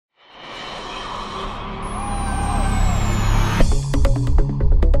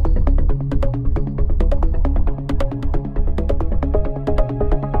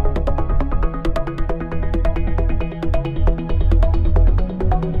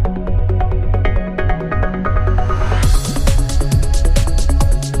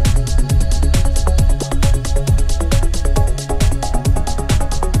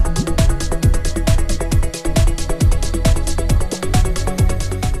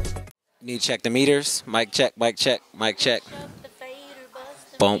Need to check the meters. Mic check, mic check, mic check.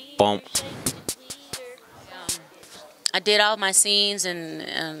 Bump, bump. I did all my scenes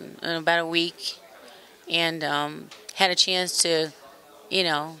in about a week, and had a chance to,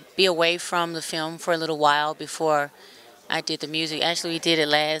 be away from the film for a little while before I did the music. Actually, we did it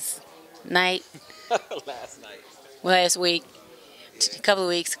last night. Last night. Last week, a couple of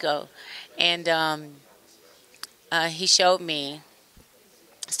weeks ago, and he showed me.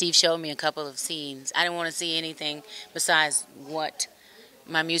 Steve showed me a couple of scenes. I didn't want to see anything besides what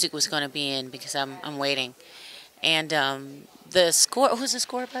my music was going to be in because I'm waiting. And the score, who's the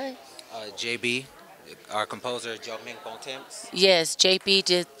score by? JB, our composer, Joming Bontemps. Yes, JB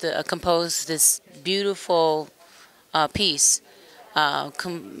did compose this beautiful piece,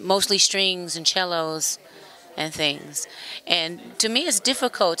 mostly strings and cellos and things. And to me, it's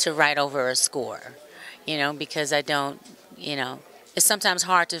difficult to write over a score, because I don't, it's sometimes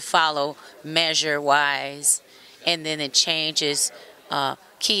hard to follow measure-wise, and then it changes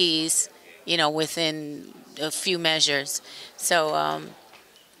keys, within a few measures. So,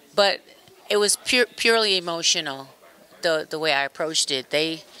 but it was purely emotional, the way I approached it.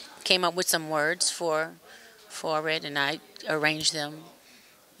 They came up with some words for it, and I arranged them,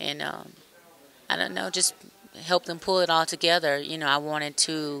 and I don't know, just help them pull it all together. I wanted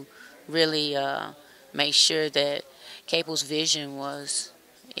to really make sure that Caple's vision was,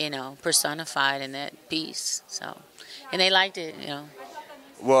 personified in that piece. So, and they liked it,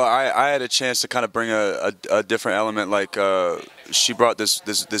 Well, I had a chance to kind of bring a different element. Like she brought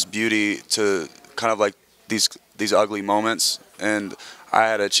this beauty to kind of like these ugly moments, and I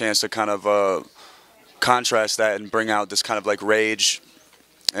had a chance to kind of contrast that and bring out this kind of like rage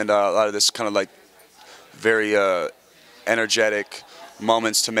and a lot of this kind of like very energetic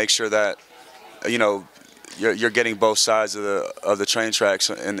moments to make sure that you're getting both sides of the train tracks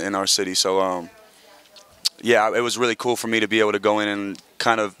in our city. So yeah, it was really cool for me to be able to go in and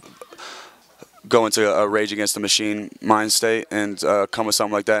kind of go into a Rage Against the Machine mind state and come with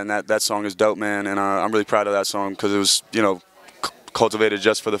something like that. And that song is dope, man. And I'm really proud of that song because it was cultivated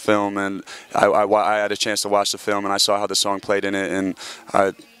just for the film, and I had a chance to watch the film and I saw how the song played in it, and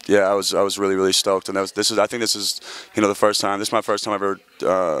I was really stoked. And I think this is the first time. This is my first time ever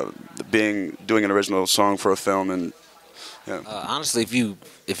doing an original song for a film. And yeah. Honestly,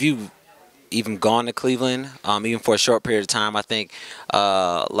 if you even gone to Cleveland, even for a short period of time, I think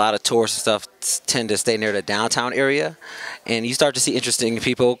a lot of tourists and stuff tend to stay near the downtown area, and you start to see interesting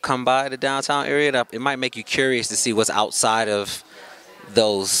people come by the downtown area. It might make you curious to see what's outside of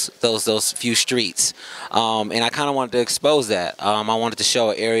those few streets, and I kind of wanted to expose that. I wanted to show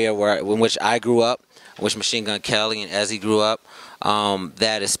an area in which I grew up, in which Machine Gun Kelly and Ezzy grew up,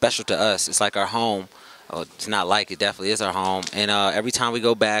 that is special to us. It's like our home. Well, it's not like, it definitely is our home. And every time we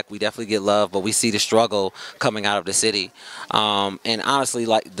go back, we definitely get love, but we see the struggle coming out of the city. And honestly,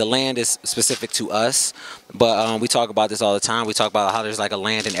 like, the land is specific to us, but we talk about this all the time. We talk about how there's like a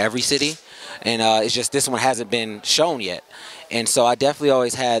land in every city, and it's just this one hasn't been shown yet. And so I definitely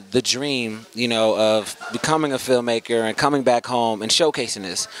always had the dream, of becoming a filmmaker and coming back home and showcasing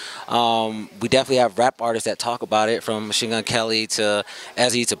this. We definitely have rap artists that talk about it, from Machine Gun Kelly to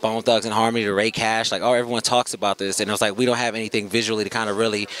Ezzy to Bone Thugs and Harmony to Ray Cash. Like, everyone talks about this, and it was like we don't have anything visually to kind of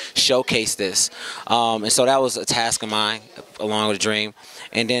really showcase this. And so that was a task of mine, along with a dream.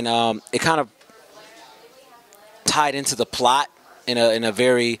 And then it kind of tied into the plot in a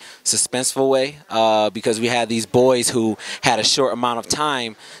very suspenseful way, because we had these boys who had a short amount of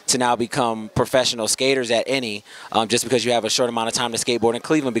time to now become professional skaters at any, just because you have a short amount of time to skateboard in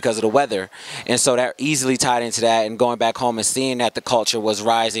Cleveland because of the weather. And so that easily tied into that, and going back home and seeing that the culture was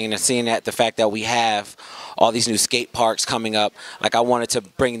rising and seeing that the fact that we have all these new skate parks coming up, like, I wanted to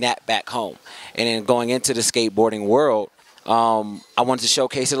bring that back home. And then going into the skateboarding world, I wanted to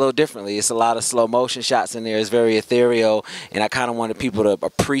showcase it a little differently. It's a lot of slow motion shots in there. It's very ethereal, and I kind of wanted people to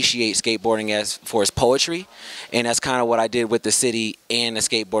appreciate skateboarding for its poetry, and that's kind of what I did with the city and the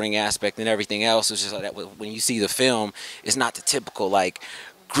skateboarding aspect, and everything else was just like that. When you see the film, it's not the typical like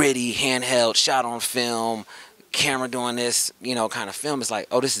gritty handheld shot on film, camera doing this, kind of film. Is like,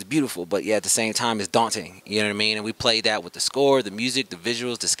 oh, this is beautiful, but yeah, at the same time, it's daunting. You know what I mean? And we played that with the score, the music, the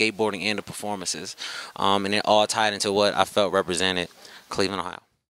visuals, the skateboarding, and the performances, and it all tied into what I felt represented Cleveland, Ohio.